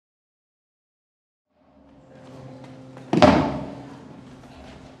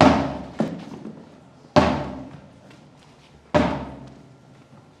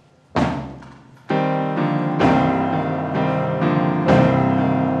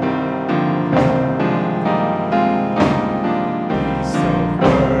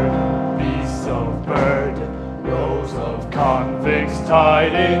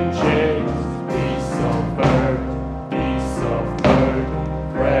tied in chains. Beasts of bird,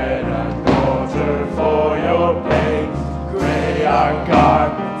 bread and water for your pains. Grey are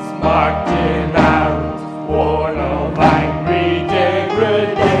garments marked in arms, worn of angry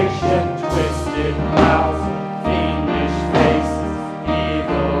degradation, twisted mouths, fiendish faces,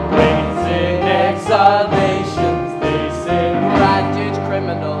 evil reigns in exhalations. They say branded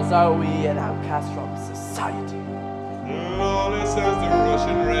criminals are we an outcast from society. Lawless as the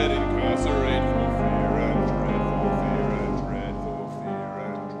Russian red, incarcerate for fear and dread, for fear and dread, for fear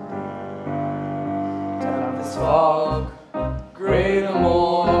and dread. Down of this fog, grey the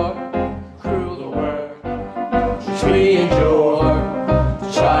more, cruel the work, which we endure.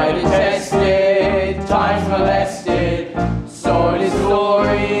 Try to test it, times molested, sordid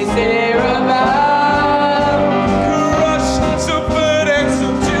stories hereabout. Crush, subvert, and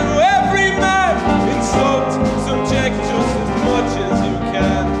subdue every man. Insult, subject just as much as you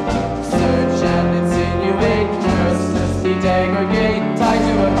can. Search and insinuate, mercilessly degrade, tie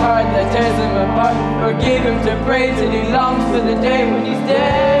to a card that tears him apart. Forgive him to pray till he longs for the day when he's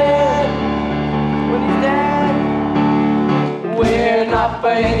dead. When he's dead. We're not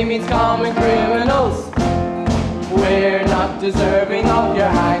by any means common criminals. We're not deserving of your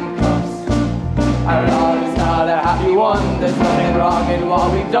handcuffs. Our law is not a happy one. There's nothing wrong in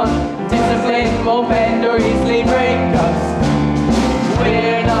what we've done. Discipline won't bend or easily break us.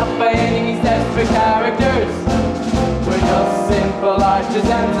 We're not by any means desperate characters. We're just simple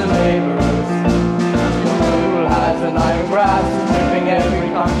artisans and laborers. Your rule has an iron grasp, gripping every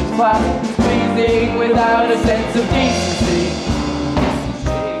conscious class, pleasing without a sense of decency.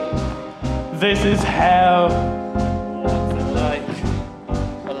 this is hell. What's it like?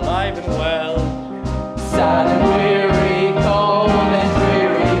 Alive and well. Sad and weary, cold and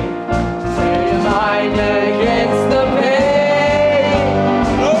dreary, tear your mind against the pain.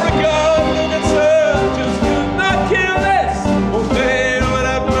 No regard, no concern, just could not kill less. Obey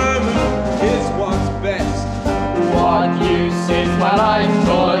without murmur is what's best. What use is my life?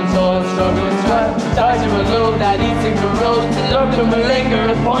 Torn, struggling, tied to a load that eats and corrodes. To look to linger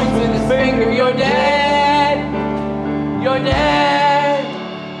and points with his finger. You're dead. You're dead.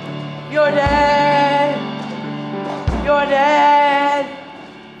 You're dead. You're dead.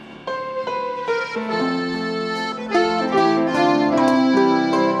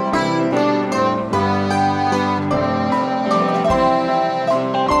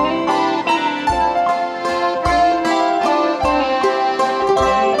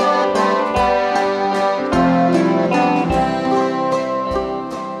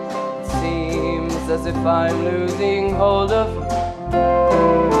 As if I'm losing hold of you.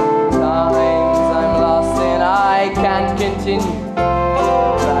 Times I'm lost and I can't continue.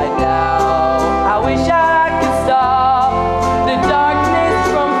 Right now, I wish I could stop the darkness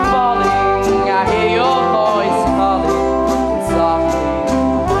from falling. I hear your voice calling softly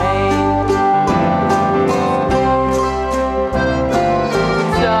rain.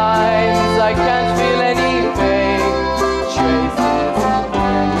 Times I can't feel any pain. Traces of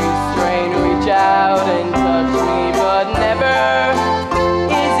memory strain reach out and touch me, but never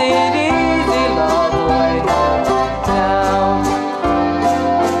is it easy, love, when you're down.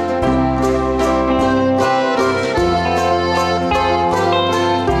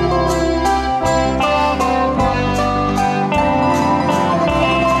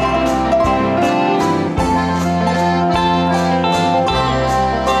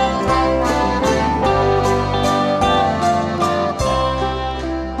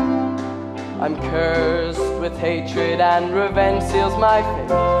 I'm cursed with hatred and revenge seals my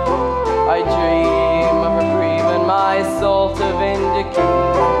fate. I dream of reprieve and my soul to vindicate.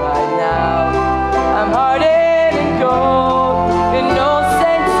 Right now, I'm hearted and cold, in no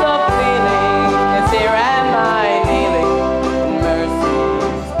sense of feeling. Yes, here am I kneeling, and mercy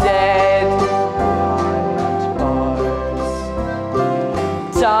is dead behind bars.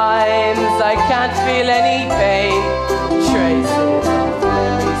 Times I can't feel any pain. Traces of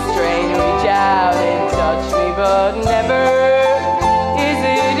memory strain reach out and touch me, but never is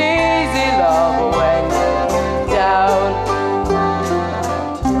it easy, love, when you're down.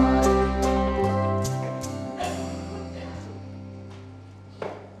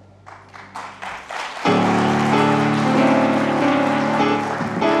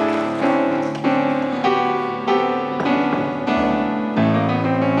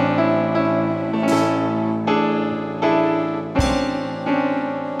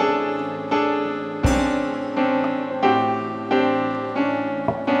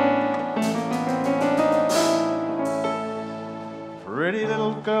 Pretty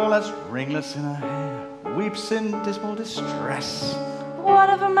little girl that's ringlets in her hair weeps in dismal distress what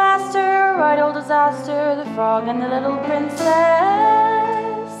of a master, right old disaster, the frog and the little princess.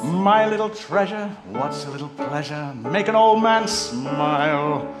 My little treasure, what's a little pleasure? Make an old man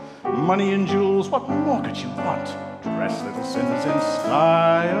smile. Money and jewels, what more could you want? Dress little sins in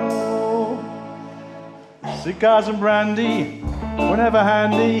style. Cigars and brandy, whenever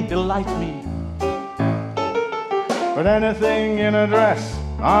handy, delight me. But anything in a dress,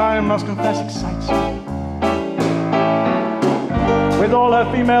 I must confess, excites me. With all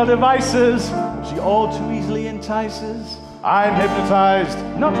her female devices, she all too easily entices. I'm hypnotized,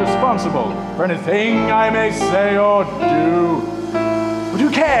 not responsible for anything I may say or do. But who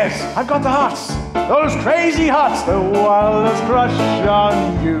cares? I've got the hots, those crazy hots, the wildest crush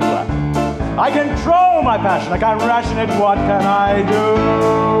on you. I control my passion, I can't ration it, what can I do?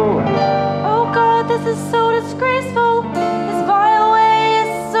 Oh God, this is so disgraceful. This vile way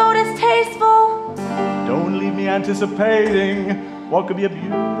is so distasteful. Don't leave me anticipating what could be a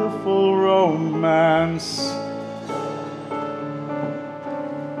beautiful romance.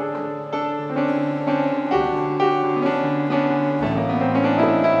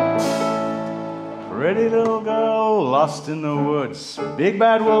 Pretty little girl lost in the woods, big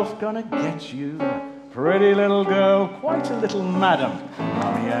bad wolf gonna get you. Pretty little girl, quite a little madam,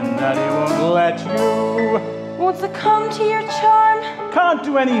 mommy and daddy won't let you. Won't succumb to your charm. Can't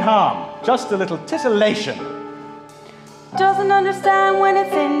do any harm, just a little titillation. Doesn't understand when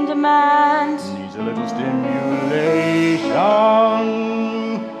it's in demand. Needs a little stimulation.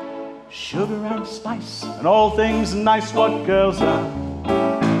 Sugar and spice and all things nice, what girls are.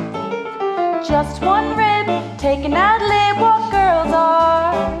 Just one rib, take an ad lib, what girls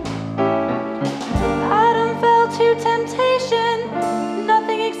are. Adam fell to temptation,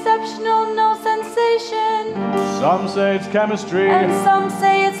 nothing exceptional, no sensation. Some say it's chemistry, And some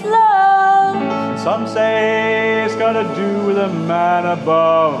say it's love. some say it's got to do with a man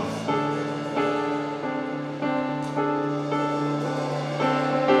above.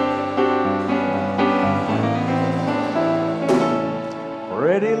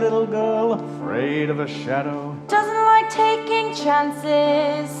 Pretty little girl, afraid of a shadow. Doesn't like taking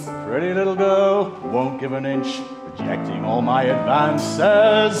chances. Pretty little girl, won't give an inch, rejecting all my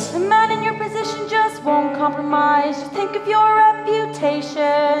advances. The man in your position just won't compromise. You think of your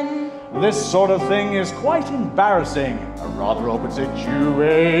reputation. This sort of thing is quite embarrassing, a rather awkward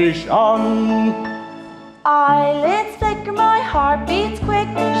situation. Eyelids flicker, my heart beats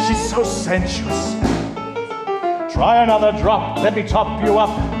quicker. She's so sensuous. Try another drop, let me top you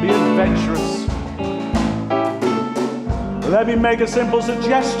up, be adventurous. Let me make a simple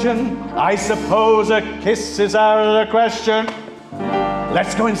suggestion. I suppose a kiss is out of the question.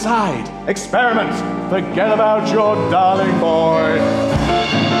 Let's go inside, experiment, forget about your darling boy.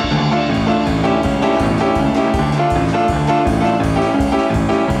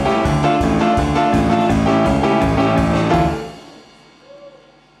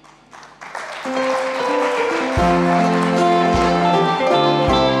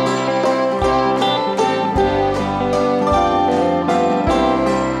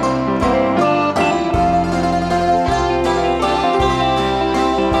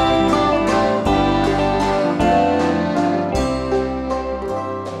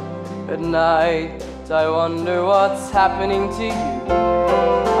 I wonder what's happening to you.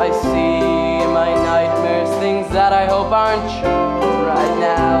 I see in my nightmares things that I hope aren't true right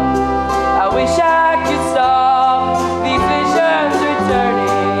now. I wish I could stop these visions returning.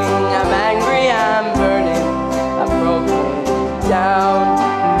 I'm angry, I'm burning, I'm broken down.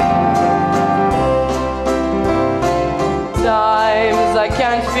 Times I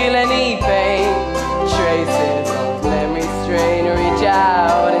can't feel any pain. Traces of memory strain reach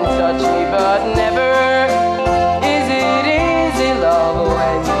out and touch me, but never is it easy, love,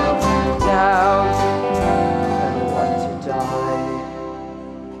 when you're down and you want to die.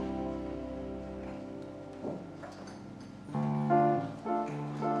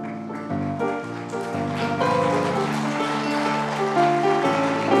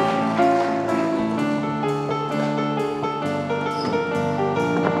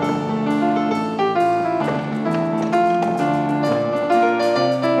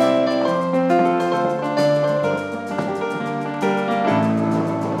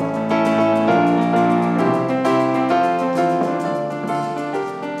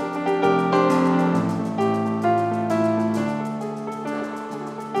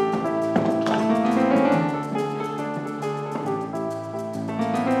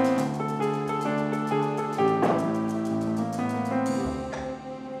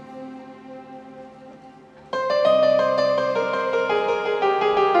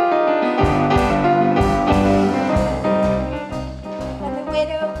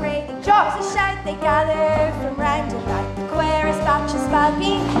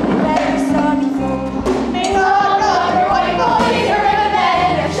 happy, you better saw before. May God God, your white boys, your ribbon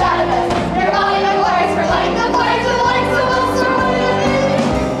men, your shadows, your body of words for like the fires of lights of us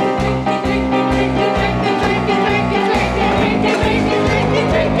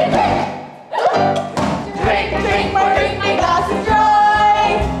Drink, more drink, my glass is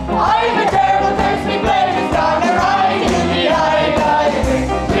dry. I'm a terrible thirsty blade, it's gone awry.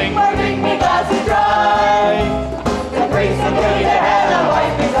 Drink, more drink, my glass is dry. The priest will kill you to hell and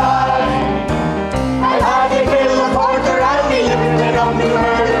wipe his eye. I'll have you kill a porter and be living with only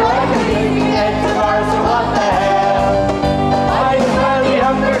murder. I could leave you dead tomorrow, so what the hell? I just well be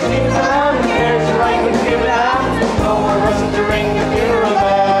hunger, sheep and lamb, who cares if I could give a damn? No more rushing to ring the funeral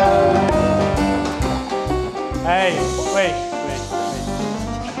bell. Hey, wait.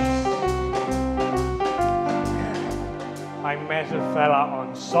 I met a fella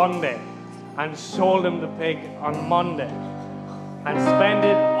on Sunday and sold him the pig on Monday and spent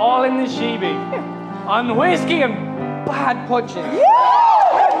it all in the sheebie on whiskey and bad punching.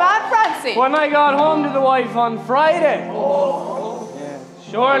 Good man, Francie. When I got home to the wife on Friday, yeah,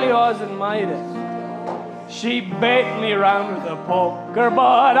 surely wasn't my day. She bait me round with a poker,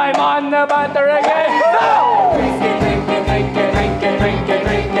 but I'm on the batter again. No! Drink it, drink it, drink it, drink it, drink it,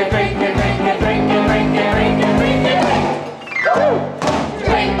 drink it, drink it, drink it, drink it, drink it, drink it, drink it,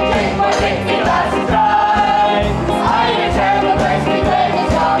 drink, drink, more drink, me glass is dry. I'm a terrible thirsty blade,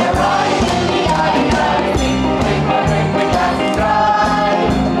 it's gone awry. Drink, more drink, me glass is dry.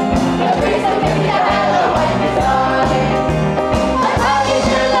 The priest will give me a hell and wipe his eye. I'm happy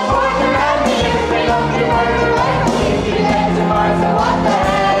till the porter and the living bring up the murder. I don't leave you dead tomorrow, so what the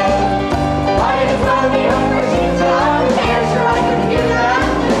hell? I just well be hungry, sheep to lamb, who cares, sure I couldn't give a damn.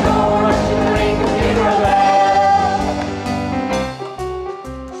 There's no more rush to the ring of funeral bell.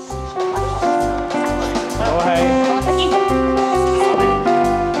 Oh, hey.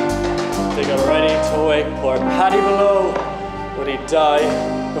 They got ready to wake poor Paddy below. Would he die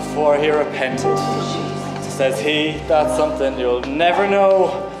before he repented? Says he, that's something you'll never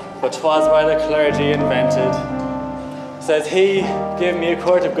know, but 'twas by the clergy invented. Says he, give me a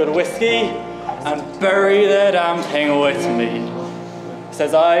quart of good whiskey and bury the damn thing with me.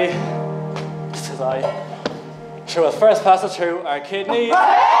 Says I, sure, we'll first pass it through our kidneys,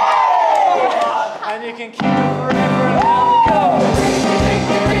 and you can keep it forever and now go.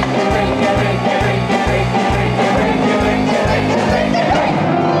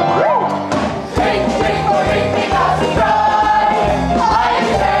 Drink, drink, more drink, me glass is dry. I'm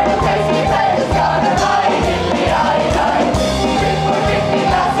a terrible thirsty blade, it's gone awry. Drink, more drink, me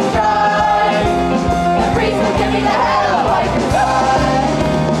glass is dry. The priest will give me the hell and wipe his eye.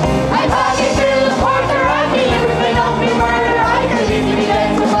 I'm happy till the porter and the living may not be murder. I could leave you dead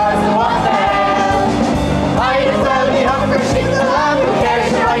tomorrow, so what the hell? I just well be hungry, sheep to lamb, who cares,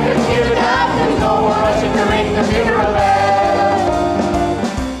 sure I could give a damn. There's no more rushing to ring the funeral bell.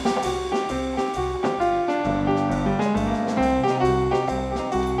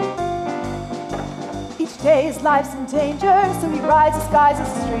 Each day his life's in danger, so he rides disguised as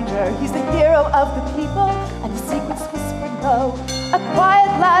a stranger. He's the hero of the people, and his secrets whispering low. A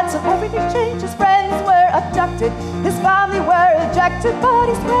quiet lad, so everything changed. His friends were abducted, his family were ejected, but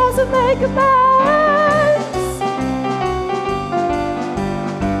he swears to make amends.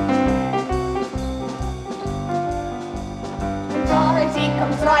 Authority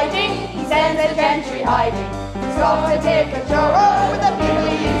comes riding, he sends the gentry hiding. He's off to take a tour with the people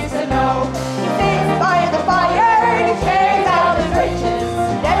he used to know. He sits by the fire and he shares out his riches.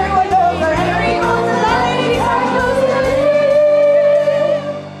 And everyone knows wherever he goes, the lady's heart goes to him.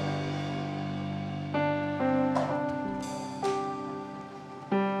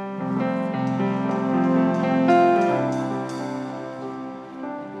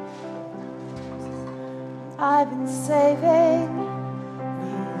 I've been saving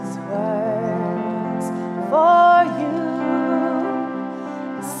these words for you,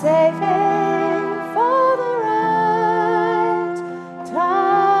 saving for the right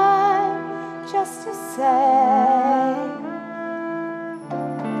time, just to say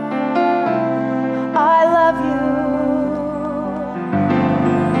I love you.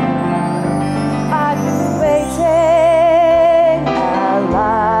 I've been waiting a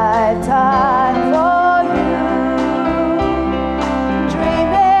lifetime for you,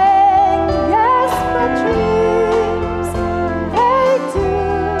 dreaming, yes, but dreams, they do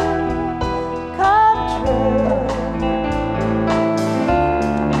come true.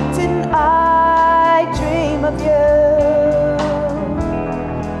 Didn't I dream of you?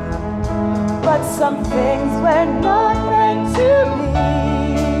 But some things were not meant to be,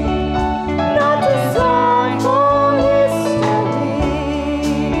 not designed for history.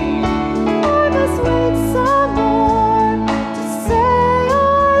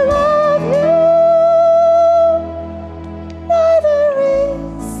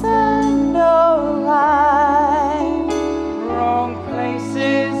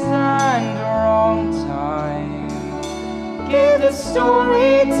 the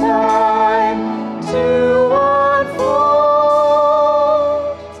story time to unfold,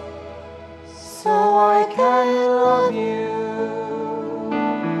 so I can love you.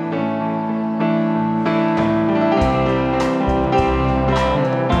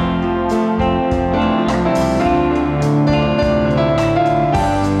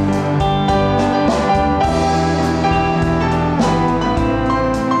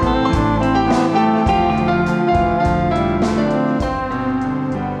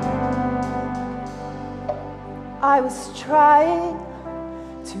 I was trying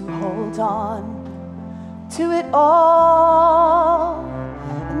to hold on to it all,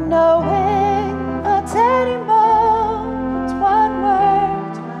 knowing at any moment one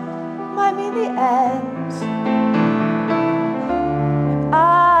word might mean the end.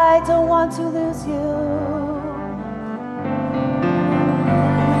 I don't want to lose you.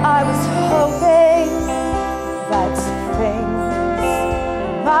 I was hoping that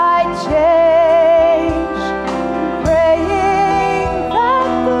things might change.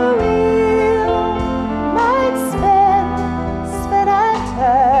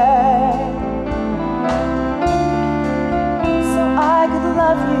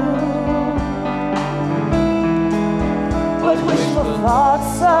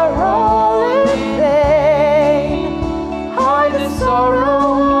 Thoughts are all in vain. Hide the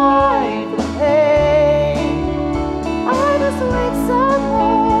sorrow, hide the pain. I must wait some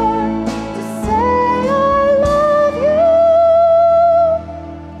more to say I love you.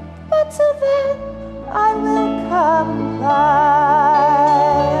 But till then, I will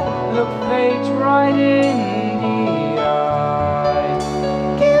comply. Look fate right in the eye.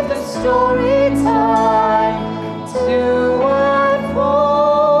 Give the story time to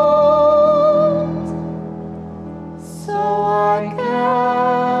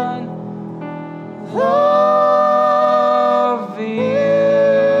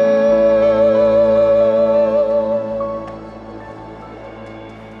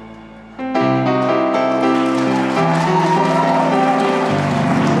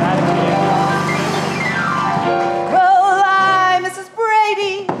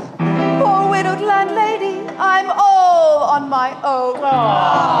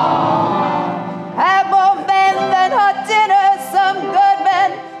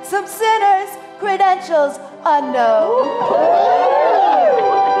unknown.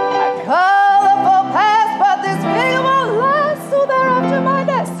 A colorful past, but this figure won't last, so they're after my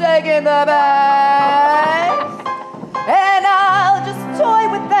nest egg in the bag. And I'll just toy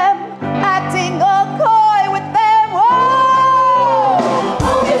with them, acting all coy with them. Whoa!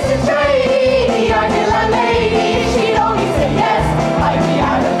 Oh, Mrs. Brady, the Argyle lady, she'd only say yes, I'd be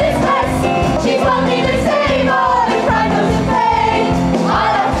out of this mess. She's want me to save all the crime doesn't pay.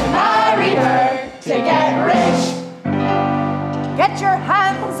 I'll have to marry her to get rich. Get your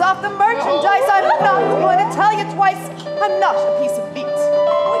hands off the merchandise. I'm not going to tell you twice. I'm not a piece of meat.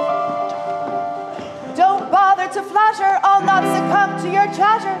 Don't bother to flatter. I'll not succumb to your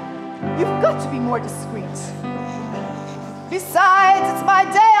chatter. You've got to be more discreet. Besides, it's my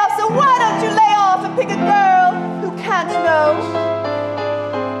day off, so why don't you lay off and pick a girl who can't know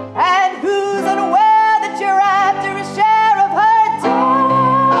and who's unaware that you're after a share of her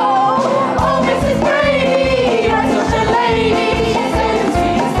dough. Oh, Mrs. Brady, you're such a lady.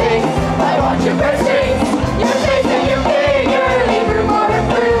 I want your purse strings, your face and your figure, leave room for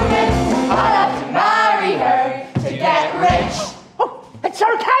improvement. I'll have to marry her to get rich. Oh, it's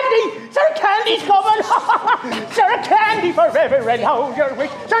Sir Candy! Sir Candy's coming! Sir Candy forever and hold your wish!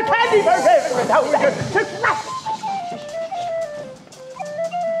 Sir Candy forever and hold your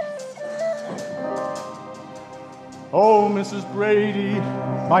Oh, Mrs. Brady,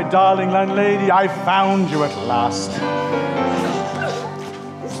 my darling landlady, I found you at last.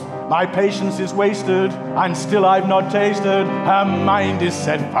 My patience is wasted, and still I've not tasted. Her mind is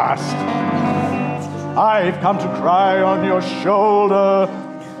set fast. I've come to cry on your shoulder.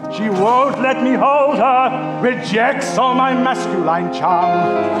 She won't let me hold her, rejects all my masculine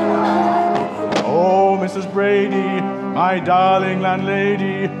charm. Oh, Mrs. Brady, my darling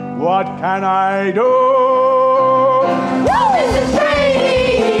landlady, what can I do? Oh, Mrs.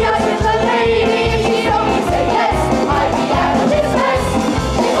 Brady, you're such a lady. If she'd only say yes, I'd be out of this mess.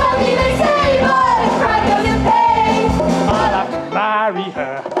 She's what me they say, but the crime doesn't pay. I'll have to marry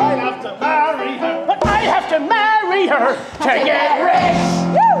her. I'll have to marry her. But I have to marry her to get rich.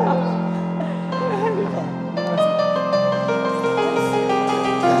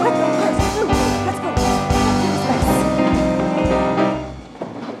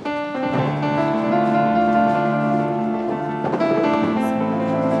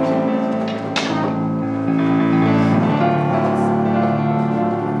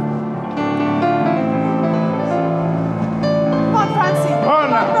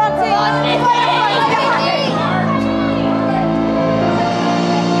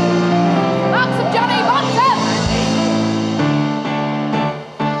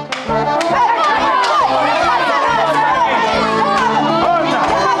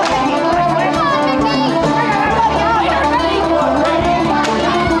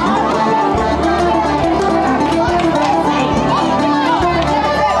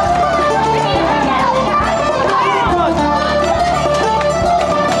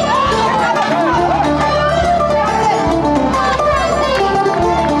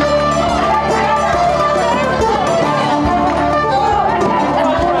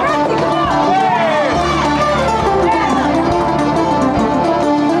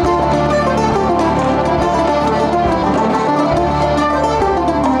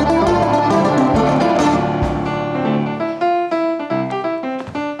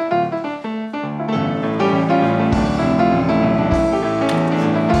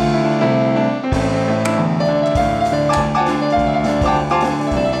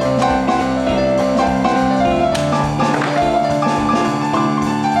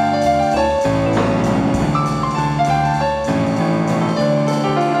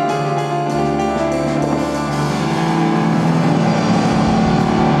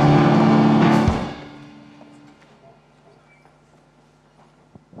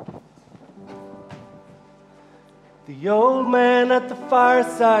 The old man at the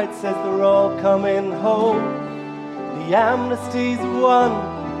fireside says they're all coming home. The amnesty's won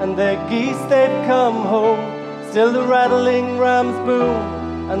and the geese they've come home. Still the rattling rams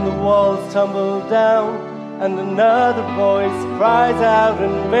boom and the walls tumble down, and another voice cries out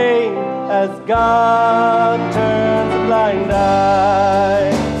in vain as God turns a blind eye.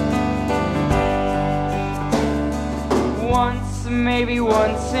 Once, maybe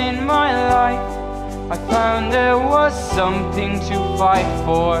once in my life, I found there was something to fight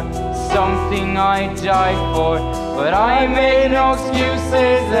for, something I'd die for. But I made no excuses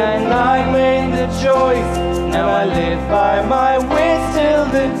and I made the choice. Now I live by my wits till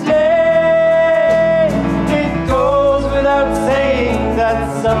the day. It goes without saying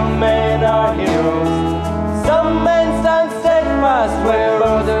that some men are heroes. Some men stand steadfast where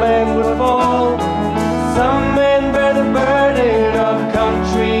other men would fall. Some men bear the burden of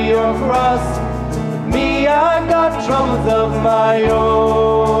country or crust. Me, I've got troubles of my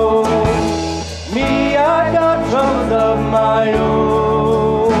own. Me, I've got troubles of my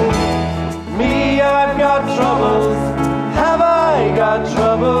own. Me, I've got troubles. Have I got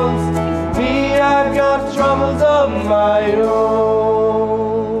troubles? Me, I've got troubles of my own.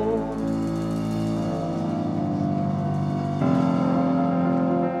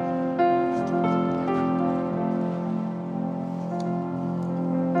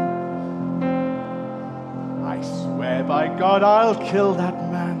 By God, I'll kill that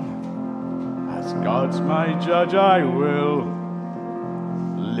man. As God's my judge, I will.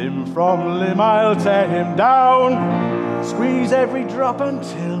 Limb from limb, I'll tear him down. Squeeze every drop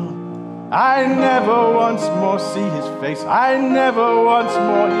until I never once more see his face. I never once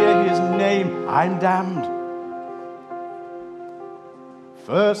more hear his name. I'm damned.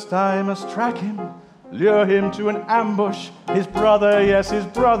 First I must track him, lure him to an ambush. His brother, yes, his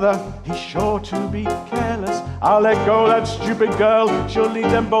brother, he's sure to be careless. I'll let go that stupid girl, she'll lead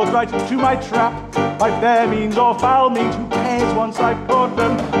them both right into my trap. By fair means or foul means, who cares once I've caught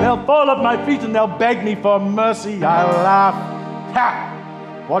them? They'll fall at my feet and they'll beg me for mercy. I'll laugh.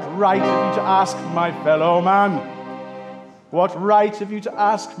 Ha! What right have you to ask, my fellow man? What right have you to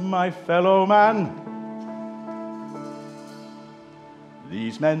ask, my fellow man?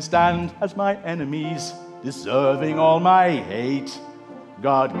 These men stand as my enemies, deserving all my hate.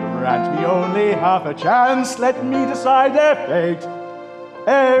 God grant me only half a chance, let me decide their fate.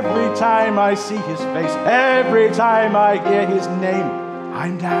 Every time I see his face, every time I hear his name,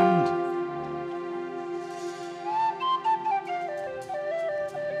 I'm damned.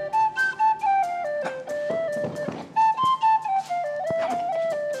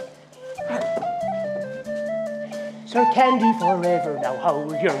 Sir Candy forever, now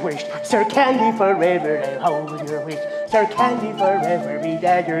hold your wish. Sir Candy forever, now hold your wish. Sir Candy forever, be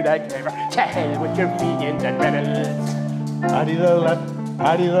dagger that clever. To hell with your fiends and rebels. Paddy the left,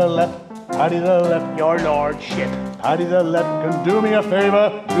 Paddy the left, Paddy the left. Your lordship. Paddy the left can do me a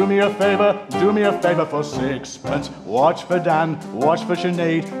favour, do me a favour, do me a favour for sixpence. Watch for Dan, watch for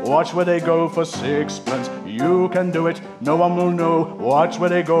Sinead, watch where they go for sixpence. You can do it, no one will know, watch where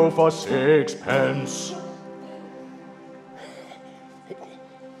they go for sixpence.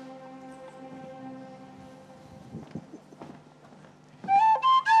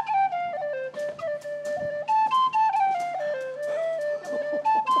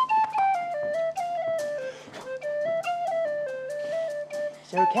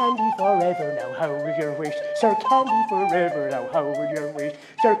 Sir Candy forever, now hold your wish. Sir Candy forever, now hold your wish.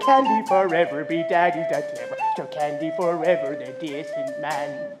 Sir Candy forever, be daddy the clever. Sir Candy forever, the decent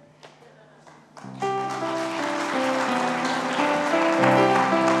man.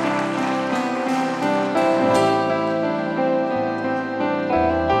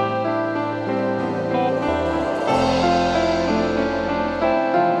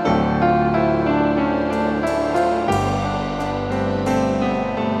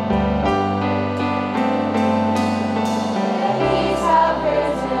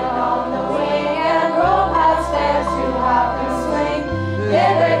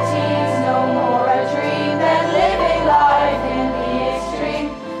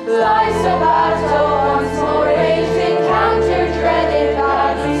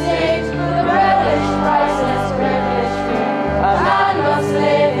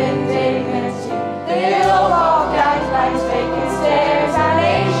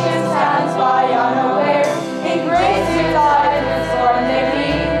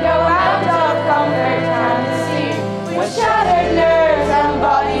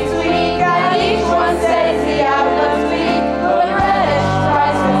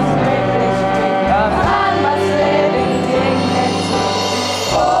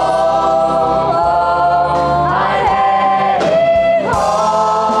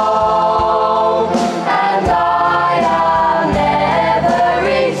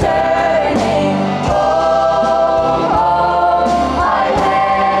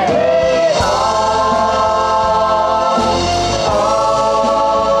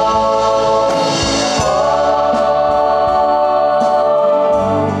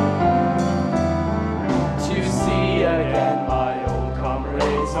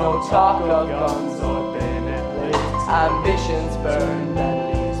 burned and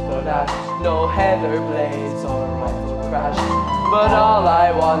leaves put ash, no heather blaze or rifle crash. But all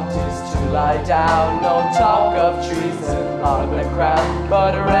I want is to lie down, no talk of treason on the crown,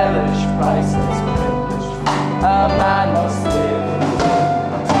 but a relish priceless privilege. A man must live in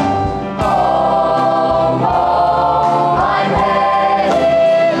dignity. Home, home, I'm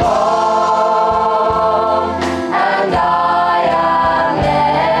heading home, and I am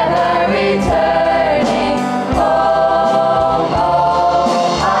never returning. Home, home,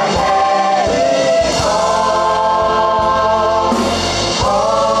 I'm heading home,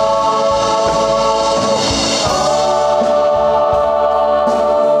 home.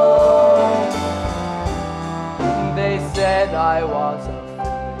 They said I was a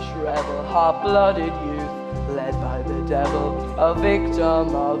foolish rebel, hot-blooded youth, led by the devil, a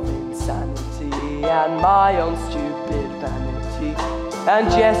victim of insanity and my own stupid vanity, and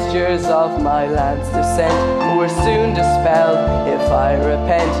gestures of my land's descent were soon dispelled if I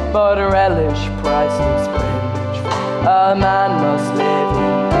repent, but a relish priceless privilege. A man must live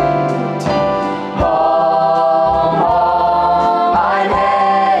in dignity. Home, home, I'm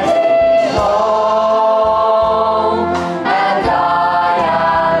heading home, and I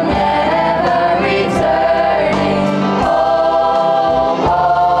am never returning. Home,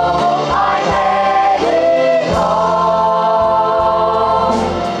 home, I'm heading home,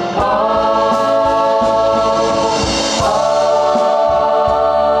 home, home.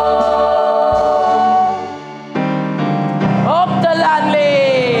 Up the land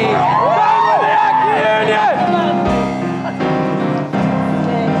league! Down with the Hockey Union!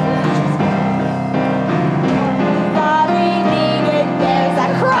 What we needed, there's a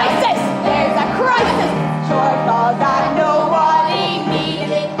crisis! There's a crisis! Shortfall that nobody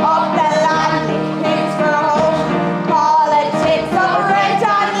needed. Up the land, pigs for home. Politics of rent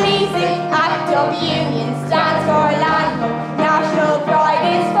and leasing. Act of Union stands for land. National pride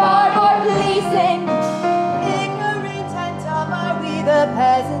is far more policing. Ignorant and dumb are we, the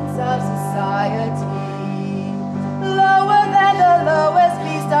peasants of society. Lower than the lowest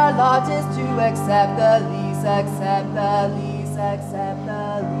beast, our lot is to accept the lease, accept the lease, accept the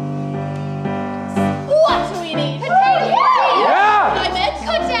lease. What do we need? Potato! Yeah! I meant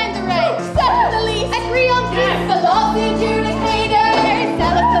cut down the rate, settle the lease, agree on terms, the law, the adjudicator,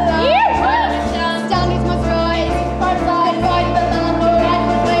 sell it to them. Standards must rise, our side, right, the landlord, and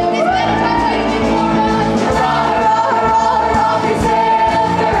the claim this better taxation for us. Hurrah, hurrah, hurrah, hurrah,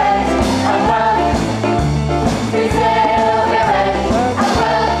 preserve the rent and wealth. Preserve the rent and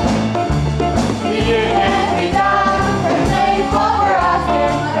wealth. The union be down for slave what we're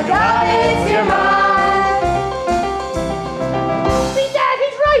asking. Our God is your man. See, Dad,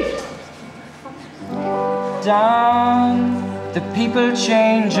 he's right. Down, the people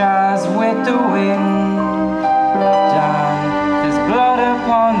change as with the wind. Down, there's blood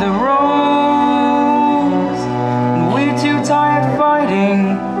upon the roads. And we're too tired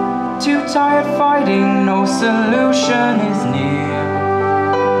fighting, no solution is near.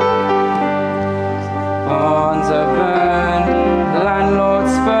 Bonds are burned,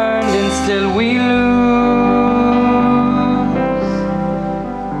 landlords spurned, and still we lose.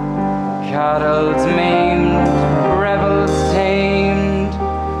 Cattle's maimed, rebels tamed.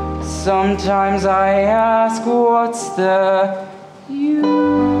 Sometimes I ask, what's the use?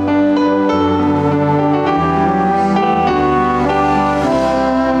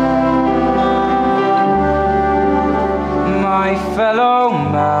 My fellow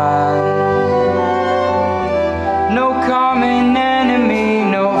man, no common enemy,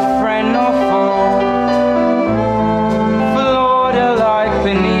 no friend, no foe, flawed alike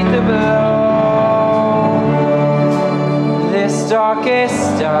beneath the blow. This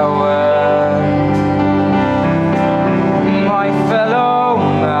darkest hour, my fellow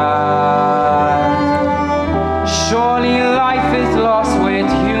man, surely life is lost with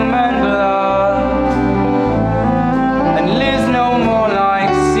human blood, and lives no more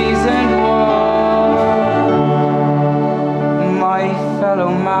like seasoned wood. My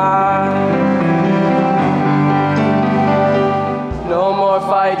fellow man, No more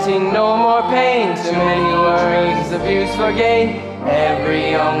fighting, no more pain. Too many worries, abuse for gain.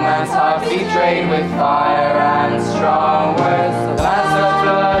 Every young man's heart betrayed with fire and strong words. The lands of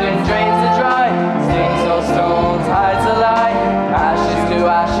blood and drains the dry. Stings of stones, hides a lie. Ashes to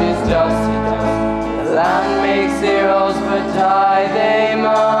ashes, dust to dust. The land makes heroes, but die they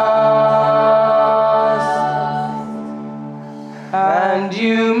must. And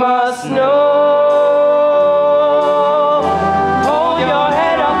you must know. Hold your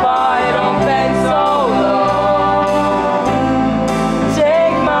head up high, don't bend so low.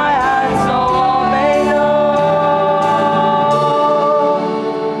 Take my hand so all may know.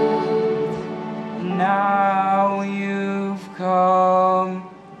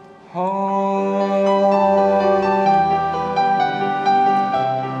 home.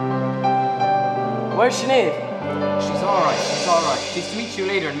 Where's Sinead? She's alright, she's alright. She's to meet you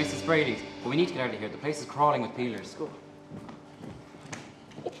later in Mrs. Brady's. But we need to get out of here. The place is crawling with peelers. Go.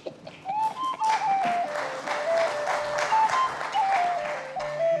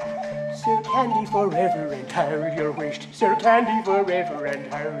 Sir Candy forever and how you're wished. Sir Candy forever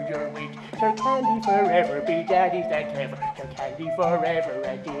and how you're wished. Sir Candy forever, be daddy's that clever. Sir Candy forever,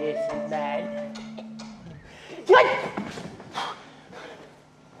 a decent man.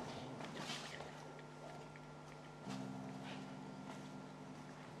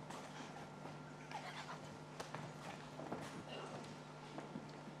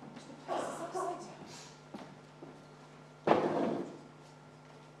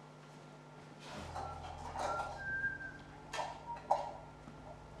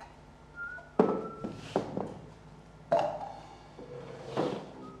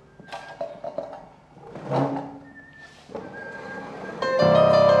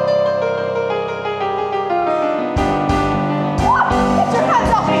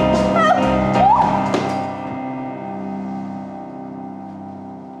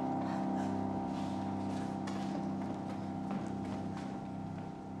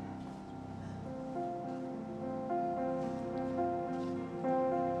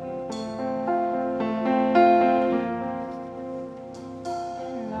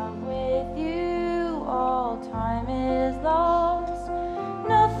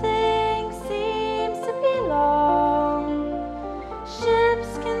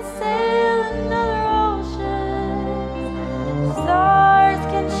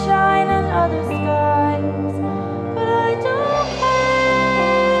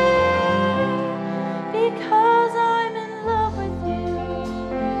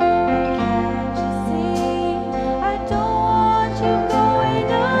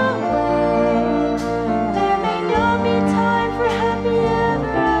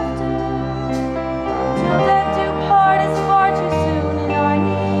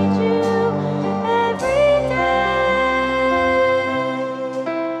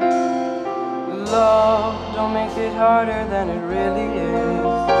 harder than it really is.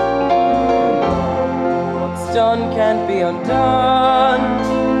 What's done can't be undone,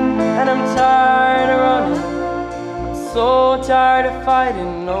 and I'm tired of running. I'm so tired of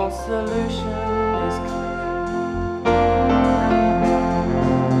fighting, no solution is clear.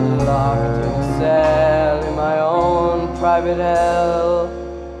 Locked in a cell in my own private hell.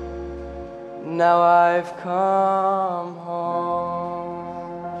 Now I've come home.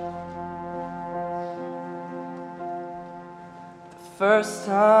 The first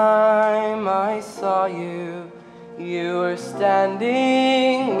time I saw you, you were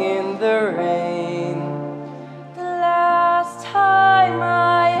standing in the rain. The last time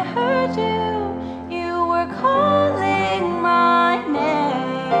I heard you, you were calling my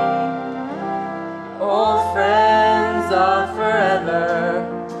name. Old friends are forever,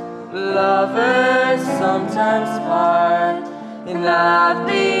 lovers sometimes part, and I've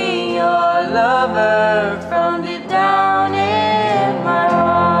been your lover from deep down in my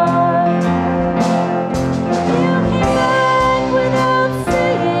heart. You came back without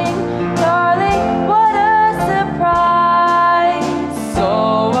saying, darling, what a surprise. So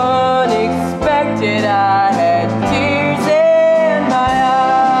unexpected, I had tears in my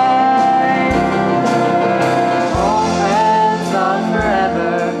eyes. Old friends are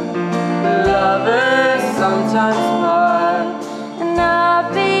forever, lovers sometimes part, And I've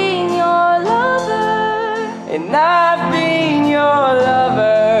been your lover. and I've been your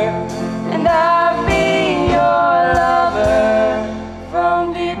lover, and I've been your lover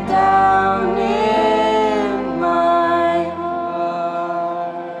from deep down in my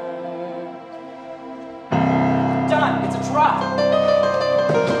heart. Done! It's a trap!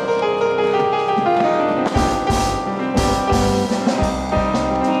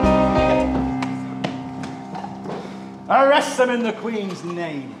 Arrest them in the Queen's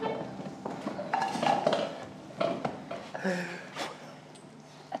name.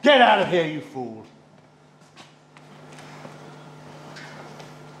 Get out of here, you fool.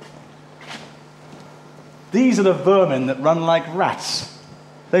 These are the vermin that run like rats.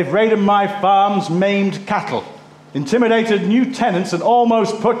 They've raided my farms, maimed cattle, intimidated new tenants, and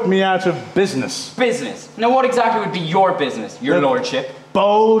almost put me out of business. Business? Now what exactly would be your business, your lordship?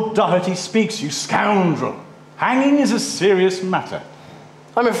 Bold Doherty speaks, you scoundrel. Hanging is a serious matter.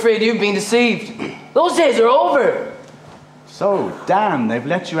 I'm afraid you've been deceived. Those days are over. So, damn, they've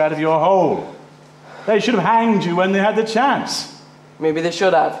let you out of your hole. They should have hanged you when they had the chance. Maybe they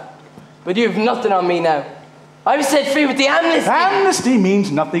should have. But you've nothing on me now. I was set free with the amnesty. Amnesty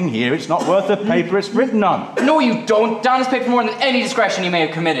means nothing here. It's not worth the paper it's written on. No, you don't. Dan has paid for more than any discretion he may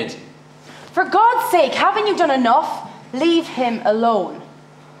have committed. For God's sake, haven't you done enough? Leave him alone.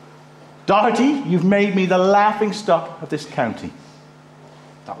 Doherty, you've made me the laughing stock of this county.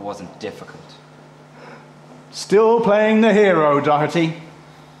 That wasn't difficult. Still playing the hero, Doherty.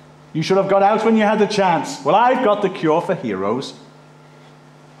 You should have got out when you had the chance. Well, I've got the cure for heroes.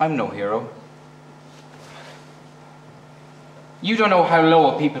 I'm no hero. You don't know how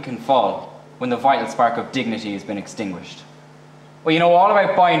low a people can fall when the vital spark of dignity has been extinguished. Well, you know all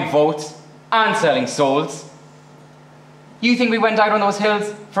about buying votes and selling souls. You think we went out on those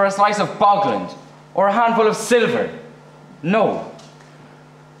hills for a slice of bogland or a handful of silver? No.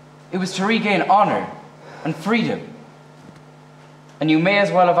 It was to regain honour and freedom. And you may as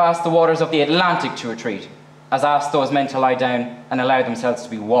well have asked the waters of the Atlantic to retreat as asked those men to lie down and allow themselves to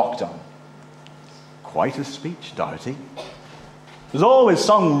be walked on. Quite a speech, Doherty. There's always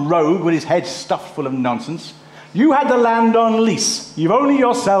some rogue with his head stuffed full of nonsense. You had the land on lease. You've only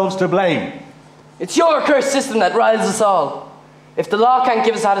yourselves to blame. It's your cursed system that riles us all. If the law can't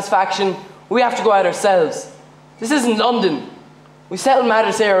give us satisfaction, we have to go out ourselves. This isn't London. We settle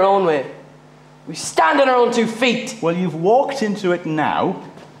matters here our own way. We stand on our own 2 feet. Well, you've walked into it now.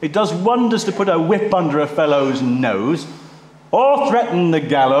 It does wonders to put a whip under a fellow's nose, or threaten the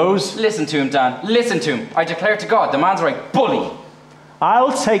gallows. Listen to him, Dan. Listen to him. I declare to God, the man's a right bully.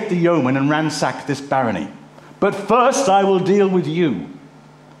 I'll take the yeoman and ransack this barony. But first I will deal with you.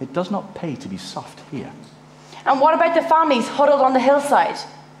 It does not pay to be soft here. And what about the families huddled on the hillside?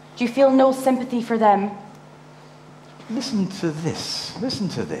 Do you feel no sympathy for them? Listen to this. Listen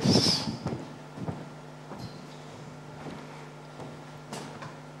to this.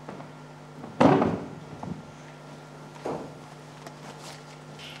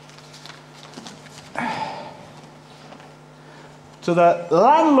 To the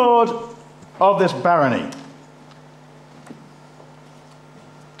landlord of this barony.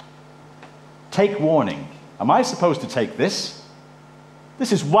 Take warning. Am I supposed to take this?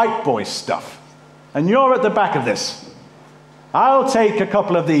 This is white boy stuff. And you're at the back of this. I'll take a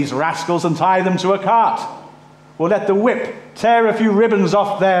couple of these rascals and tie them to a cart. We'll let the whip tear a few ribbons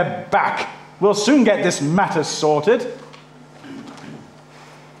off their back. We'll soon get this matter sorted.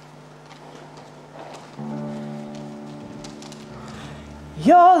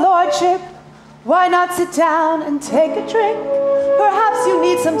 Your lordship, why not sit down and take a drink? Perhaps you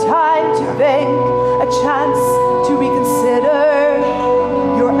need some time to think, a chance to reconsider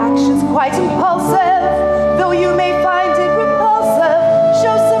your actions quite impulsive. Though you may find it repulsive,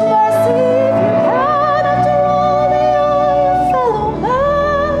 show some mercy if you can. After all, they are your fellow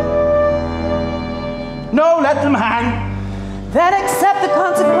man. No, let them hang. Then accept the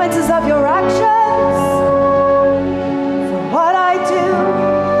consequences of your actions. For what I do,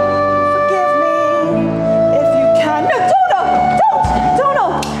 forgive me if you can. No, don't. No!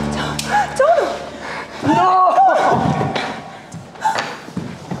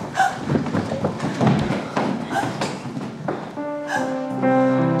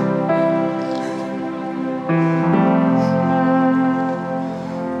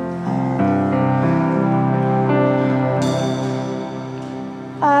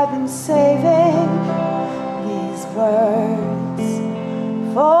 I've been saving these words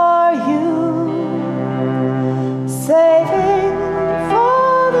for